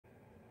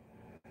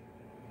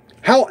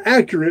How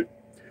accurate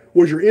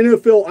was your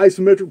NFL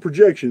isometric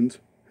projections?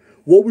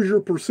 What was your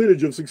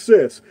percentage of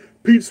success?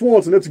 Pete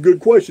Swanson, that's a good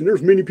question.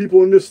 There's many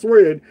people in this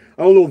thread.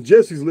 I don't know if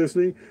Jesse's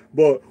listening,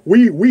 but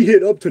we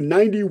hit up to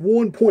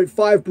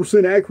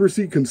 91.5%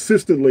 accuracy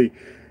consistently.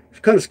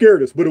 It kind of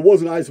scared us, but it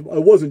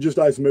wasn't just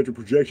isometric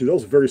projections. That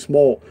was a very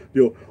small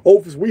deal.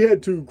 Office, we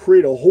had to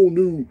create a whole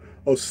new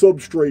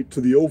substrate to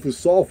the Office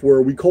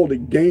software. We called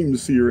it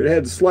GameSeer. It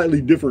had a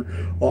slightly different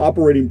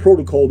operating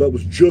protocol that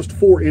was just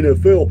for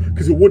NFL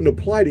because it wouldn't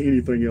apply to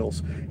anything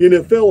else.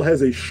 NFL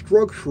has a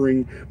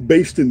structuring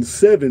based in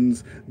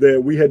sevens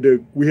that we had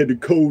to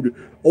code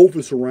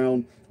Office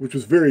around, which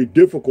was very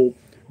difficult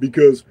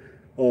because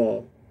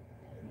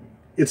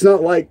it's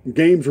not like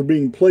games are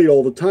being played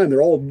all the time.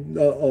 They're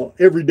all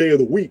every day of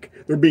the week.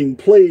 They're being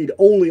played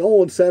only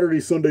on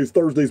Saturdays, Sundays,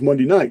 Thursdays,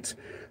 Monday nights.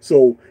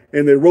 So,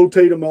 and they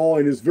rotate them all,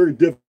 and it's very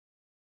difficult.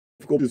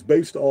 It's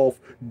based off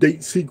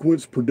date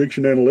sequence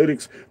prediction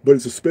analytics, but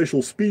it's a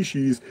special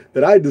species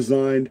that I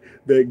designed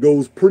that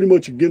goes pretty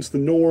much against the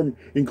norm,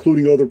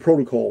 including other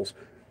protocols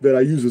that I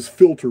use as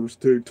filters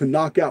to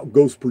knock out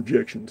ghost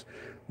projections.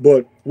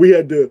 But we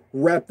had to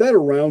wrap that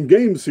around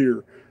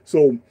GameSeer.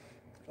 So,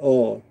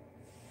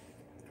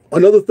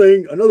 Another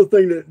thing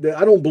that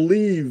I don't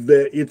believe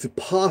that it's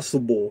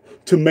possible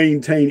to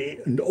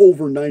maintain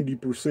over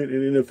 90%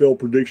 in NFL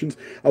predictions.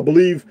 I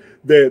believe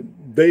that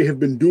they have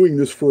been doing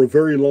this for a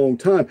very long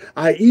time.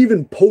 I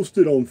even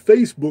posted on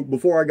Facebook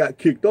before I got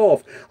kicked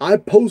off. I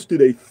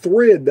posted a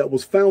thread that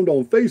was found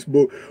on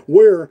Facebook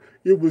where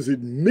it was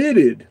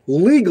admitted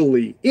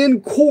legally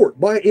in court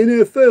by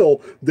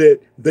NFL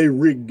that they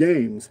rig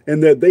games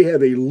and that they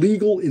have a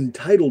legal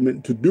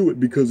entitlement to do it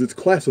because it's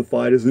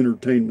classified as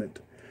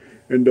entertainment.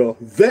 And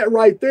that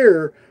right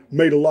there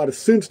made a lot of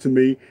sense to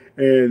me.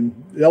 And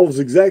that was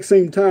the exact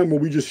same time when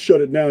we just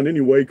shut it down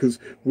anyway, because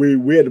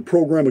we had to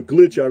program a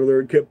glitch out of there.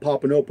 It kept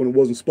popping up when it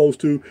wasn't supposed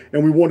to.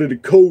 And we wanted to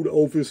code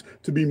Office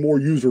to be more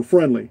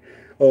user-friendly.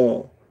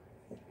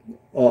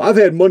 I've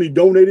had money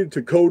donated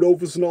to code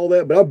Office and all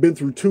that, but I've been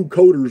through 2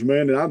 coders,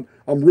 man, and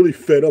I'm really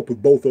fed up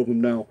with both of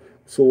them now.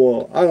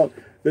 So I'm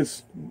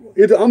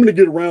going to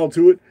get around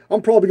to it.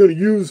 I'm probably going to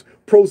use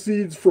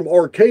proceeds from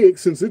Archaix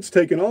since it's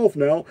taken off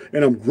now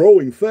and I'm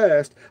growing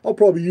fast. I'll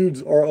probably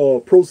use our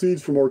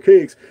proceeds from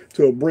Archaix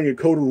to bring a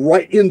coder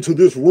right into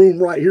this room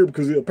right here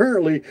because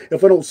apparently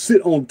if I don't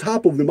sit on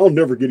top of them, I'll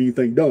never get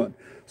anything done.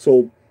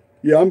 So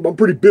yeah, I'm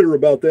pretty bitter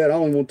about that. I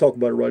don't even want to talk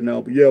about it right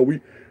now, but yeah, we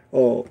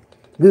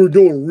were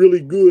doing really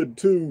good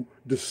too,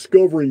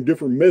 discovering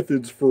different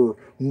methods for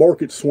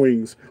market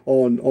swings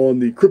on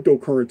the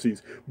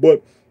cryptocurrencies.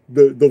 But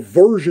the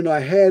version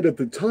I had at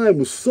the time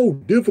was so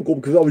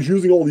difficult because I was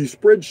using all these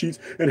spreadsheets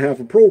and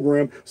half a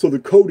program, so the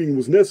coding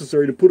was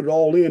necessary to put it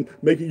all in,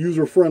 make it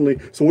user-friendly,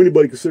 so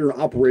anybody can sit here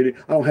and operate it.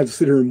 I don't have to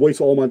sit here and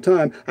waste all my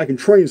time. I can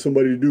train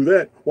somebody to do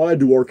that while I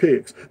do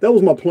Archaix. That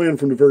was my plan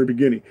from the very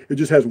beginning. It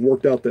just hasn't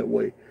worked out that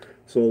way.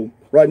 So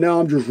right now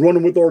I'm just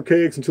running with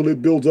Archaix until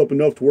it builds up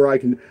enough to where I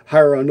can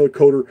hire another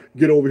coder,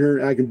 get over here,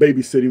 and I can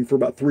babysit him for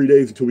about 3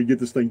 days until we get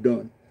this thing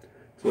done.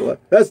 So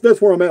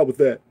that's where I'm at with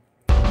that.